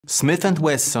Smith &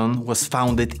 Wesson was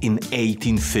founded in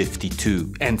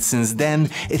 1852, and since then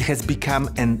it has become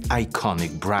an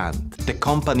iconic brand. The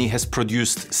company has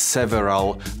produced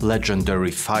several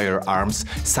legendary firearms,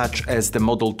 such as the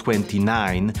Model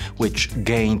 29, which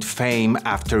gained fame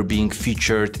after being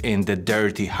featured in the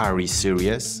Dirty Harry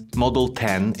series, Model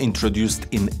 10, introduced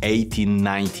in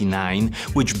 1899,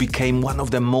 which became one of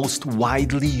the most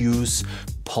widely used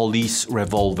police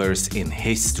revolvers in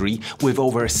history, with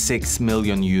over 6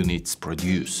 million units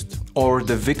produced. Or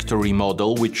the Victory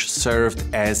model, which served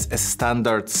as a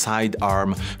standard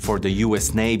sidearm for the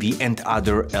US Navy and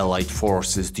other Allied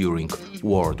forces during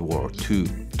World War II.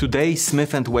 Today,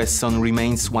 Smith & Wesson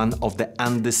remains one of the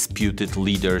undisputed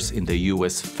leaders in the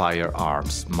US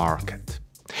firearms market.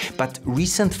 But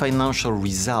recent financial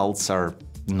results are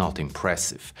not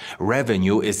impressive.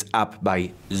 Revenue is up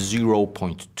by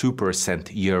 0.2%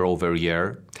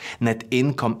 year-over-year. Net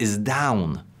income is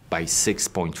down by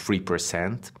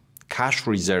 6.3%. Cash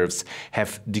reserves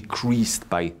have decreased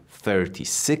by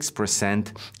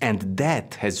 36%, and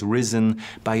debt has risen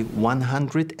by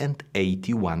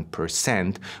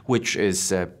 181%, which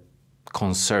is a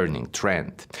concerning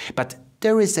trend. But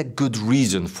there is a good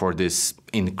reason for this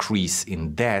increase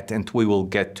in debt, and we will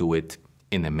get to it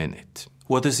in a minute.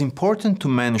 What is important to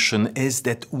mention is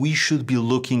that we should be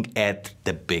looking at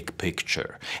the big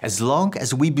picture. As long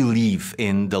as we believe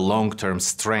in the long-term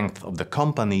strength of the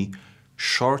company,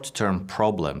 short-term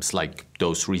problems like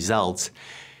those results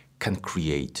can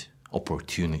create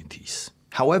opportunities.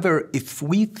 However, if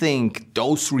we think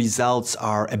those results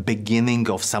are a beginning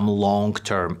of some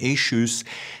long-term issues,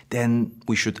 then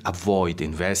we should avoid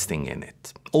investing in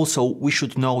it. Also, we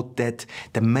should note that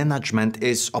the management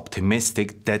is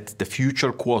optimistic that the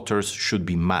future quarters should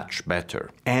be much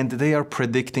better. And they are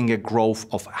predicting a growth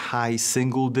of high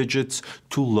single digits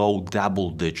to low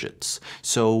double digits.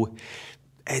 So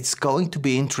it's going to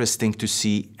be interesting to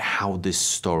see how this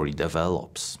story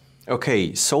develops.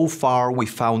 Okay, so far we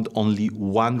found only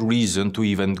one reason to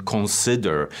even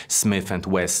consider Smith &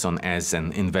 Wesson as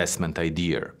an investment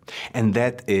idea, and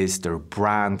that is their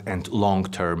brand and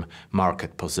long-term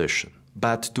market position.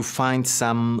 But to find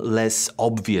some less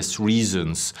obvious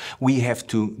reasons, we have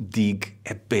to dig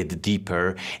a bit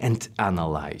deeper and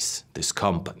analyze this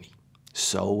company.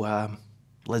 So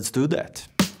let's do that.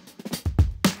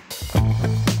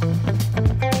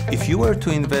 If you were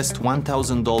to invest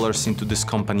 $1,000 into this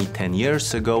company 10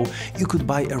 years ago, you could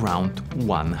buy around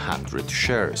 100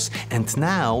 shares. And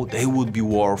now they would be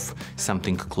worth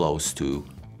something close to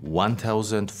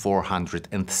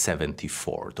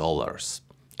 $1,474.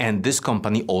 And this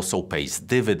company also pays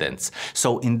dividends.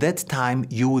 So in that time,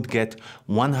 you would get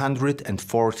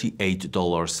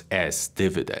 $148 as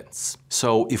dividends.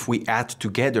 So if we add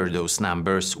together those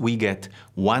numbers, we get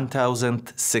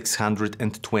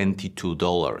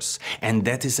 $1,622. And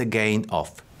that is a gain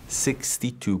of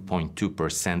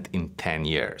 62.2% in 10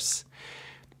 years.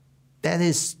 That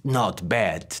is not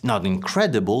bad, not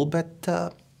incredible, but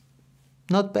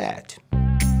not bad.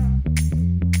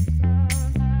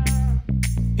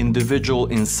 Individual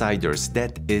insiders,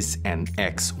 that is an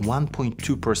X.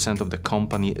 1.2% of the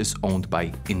company is owned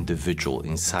by individual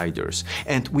insiders.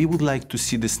 And we would like to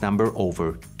see this number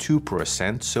over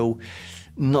 2%, so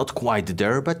not quite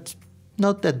there, but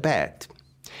not that bad.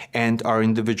 And are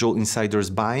individual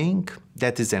insiders buying?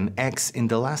 That is an X. In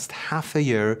the last half a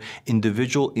year,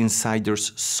 individual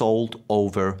insiders sold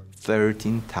over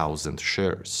 13,000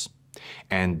 shares.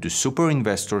 And do super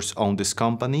investors own this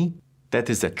company? That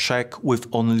is a check with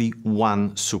only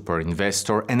one super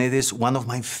investor, and it is one of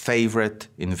my favorite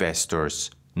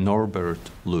investors,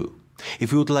 Norbert Lu.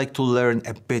 If you would like to learn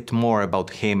a bit more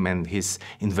about him and his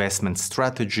investment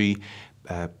strategy,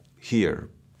 here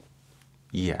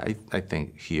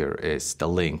is the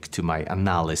link to my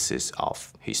analysis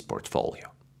of his portfolio.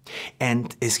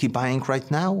 And is he buying right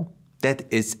now?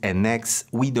 That is an X.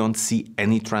 We don't see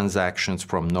any transactions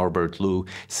from Norbert Lu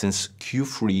since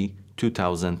Q3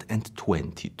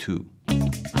 2022.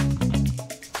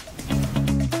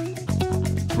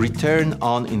 Return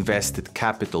on invested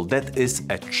capital, that is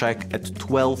a check at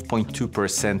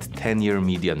 12.2% 10-year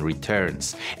median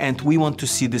returns. And we want to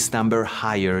see this number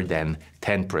higher than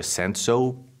 10%,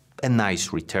 so a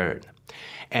nice return.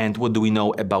 And what do we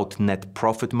know about net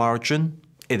profit margin?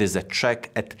 It is a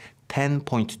check at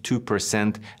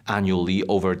 10.2% annually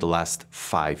over the last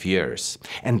 5 years.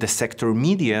 And the sector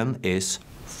median is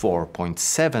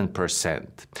 4.7%.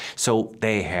 So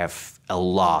they have a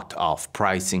lot of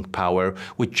pricing power,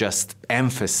 which just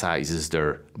emphasizes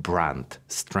their brand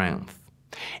strength.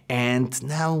 And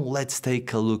now let's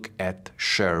take a look at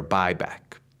share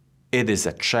buyback. It is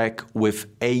a check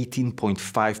with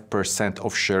 18.5%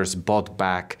 of shares bought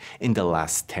back in the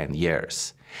last 10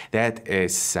 years. That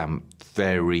is some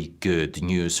very good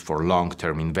news for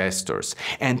long-term investors.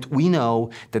 And we know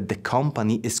that the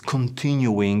company is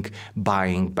continuing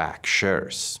buying back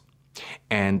shares.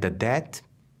 And the debt?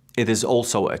 It is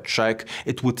also a check.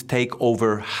 It would take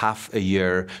over half a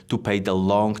year to pay the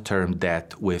long-term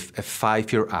debt with a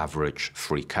 5-year average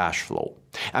free cash flow.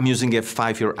 I'm using a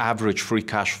 5-year average free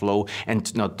cash flow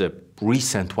and not the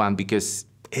recent one because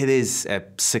it is a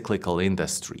cyclical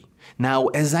industry. Now,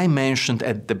 as I mentioned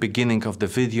at the beginning of the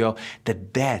video, the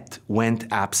debt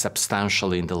went up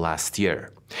substantially in the last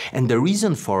year. And the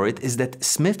reason for it is that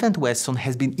Smith & Wesson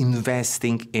has been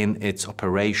investing in its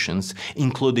operations,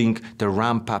 including the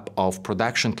ramp-up of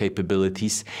production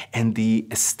capabilities and the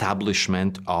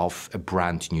establishment of a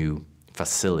brand new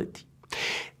facility.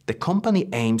 The company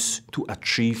aims to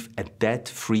achieve a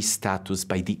debt-free status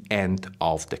by the end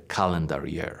of the calendar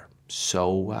year.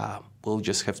 So we'll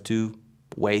just have to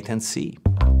wait and see.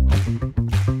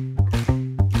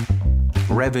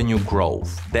 Revenue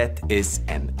growth, that is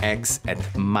an X at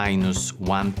minus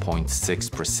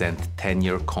 1.6%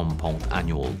 10-year compound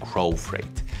annual growth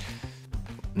rate.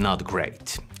 Not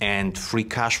great. And free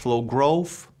cash flow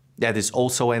growth, that is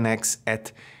also an X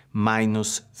at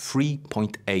minus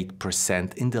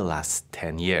 3.8% in the last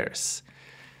 10 years.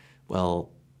 Well,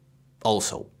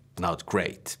 also not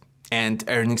great. And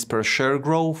earnings per share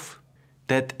growth,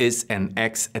 that is an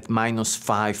X at minus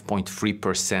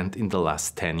 5.3% in the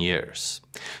last 10 years.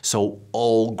 So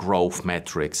all growth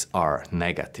metrics are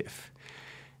negative.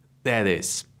 That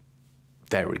is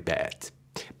very bad.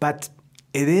 But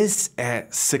it is a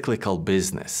cyclical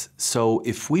business. So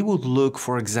if we would look,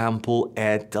 for example,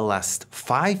 at the last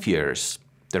 5 years,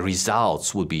 the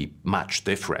results would be much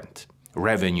different.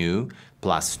 Revenue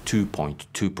plus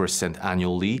 2.2%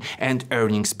 annually, and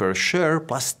earnings per share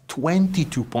plus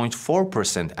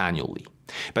 22.4% annually.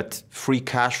 But free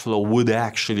cash flow would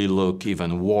actually look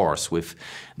even worse with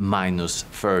minus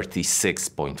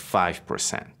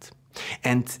 36.5%.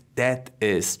 And that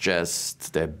is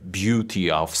just the beauty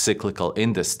of cyclical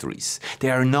industries. They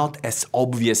are not as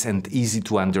obvious and easy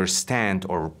to understand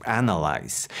or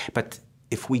analyze, but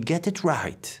if we get it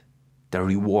right, the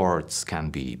rewards can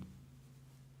be,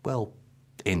 well,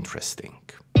 interesting.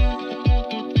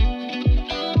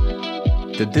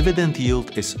 The dividend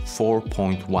yield is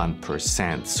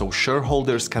 4.1%, so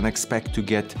shareholders can expect to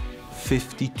get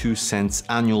 52 cents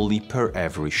annually per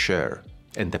every share.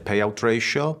 And the payout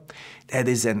ratio? That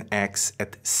is an X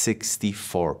at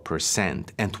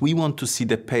 64%. And we want to see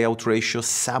the payout ratio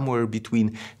somewhere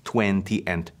between 20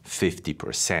 and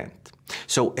 50%.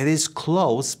 So it is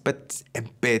close, but a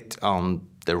bit on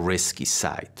the risky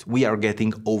side. We are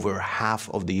getting over half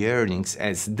of the earnings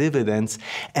as dividends,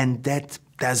 and that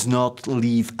does not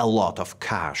leave a lot of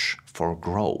cash for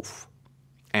growth.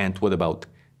 And what about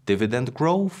dividend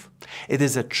growth? It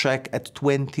is a check at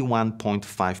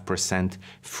 21.5%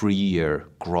 3-year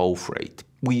growth rate.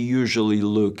 We usually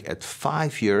look at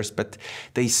 5 years, but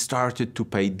they started to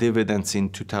pay dividends in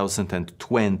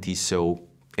 2020, so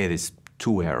it is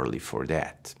too early for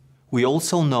that. We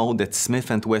also know that Smith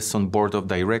 & Wesson Board of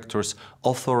Directors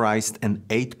authorized an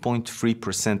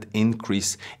 8.3%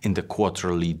 increase in the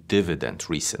quarterly dividend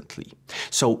recently.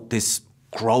 So this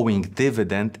growing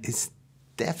dividend is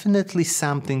definitely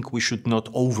something we should not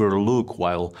overlook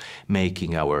while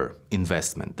making our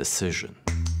investment decision.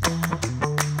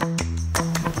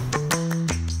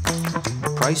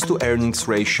 Price to earnings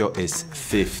ratio is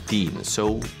 15,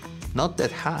 so not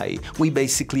that high. We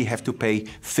basically have to pay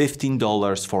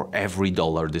 $15 for every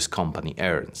dollar this company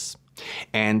earns.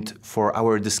 And for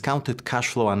our discounted cash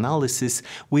flow analysis,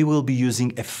 we will be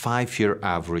using a 5-year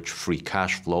average free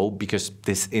cash flow because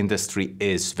this industry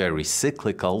is very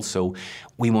cyclical, so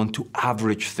we want to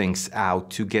average things out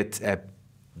to get a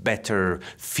better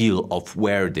feel of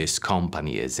where this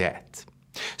company is at.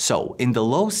 So in the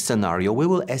low scenario, we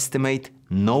will estimate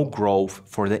no growth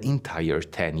for the entire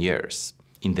 10 years.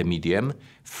 In the medium,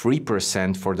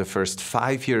 3% for the first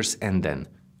 5 years and then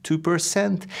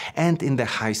 2%, and in the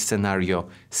high scenario,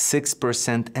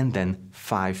 6% and then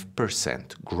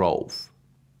 5% growth.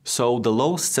 So the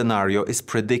low scenario is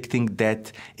predicting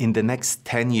that in the next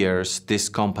 10 years, this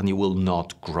company will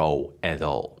not grow at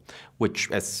all, which,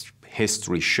 as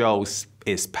history shows,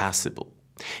 is possible.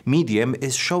 Medium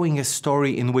is showing a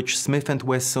story in which Smith &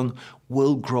 Wesson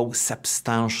will grow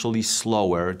substantially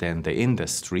slower than the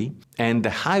industry, and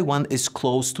the high one is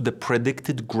close to the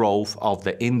predicted growth of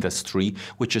the industry,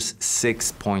 which is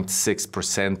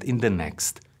 6.6% in the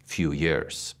next few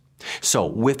years. So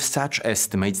with such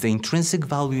estimates, the intrinsic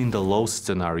value in the low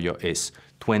scenario is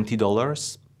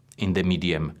 $20, in the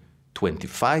medium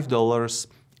 $25,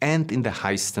 and in the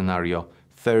high scenario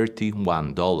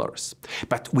 $31.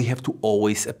 But we have to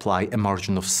always apply a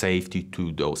margin of safety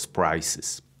to those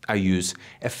prices. I use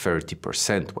a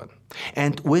 30% one.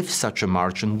 And with such a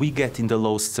margin, we get in the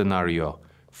low scenario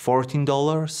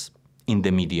 $14, in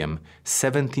the medium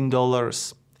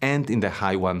 $17, and in the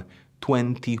high one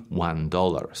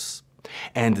 $21.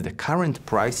 And the current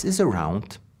price is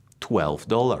around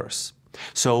 $12.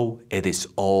 So it is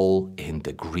all in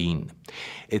the green.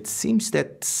 It seems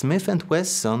that Smith &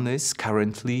 Wesson is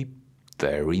currently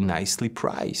very nicely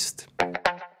priced.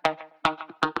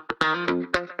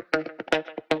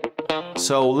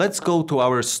 So let's go to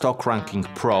our Stock Ranking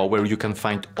Pro, where you can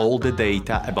find all the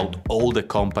data about all the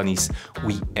companies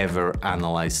we ever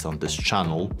analyzed on this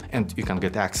channel, and you can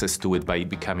get access to it by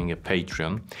becoming a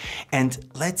Patreon. And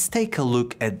let's take a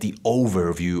look at the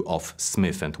overview of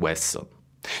Smith & Wesson.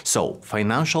 So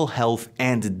financial health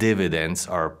and dividends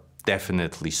are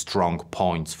definitely strong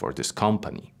points for this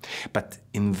company, but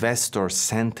investor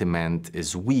sentiment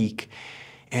is weak,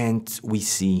 and we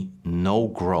see no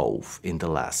growth in the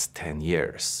last 10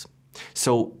 years.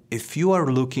 So if you are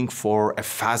looking for a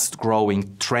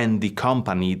fast-growing, trendy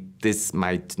company, this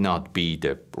might not be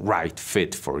the right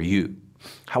fit for you.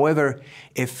 However,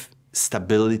 if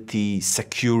stability,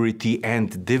 security,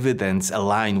 and dividends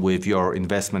align with your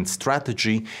investment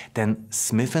strategy, then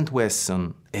Smith &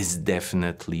 Wesson is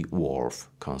definitely worth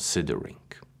considering.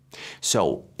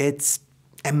 So it's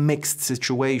a mixed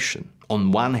situation.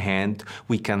 On one hand,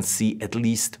 we can see at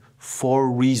least 4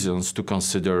 reasons to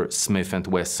consider Smith &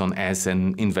 Wesson as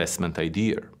an investment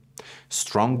idea: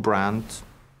 strong brand,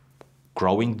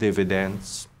 growing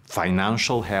dividends,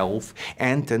 financial health,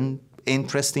 and an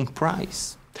interesting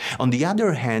price. On the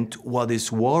other hand, what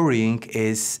is worrying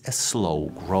is a slow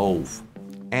growth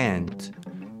and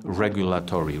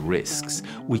regulatory risks.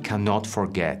 We cannot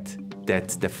forget that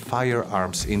the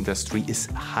firearms industry is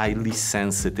highly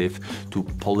sensitive to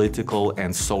political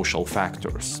and social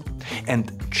factors,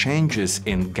 and changes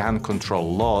in gun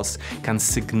control laws can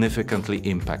significantly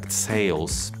impact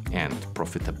sales and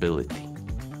profitability.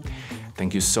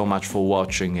 Thank you so much for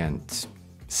watching, and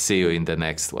see you in the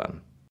next one.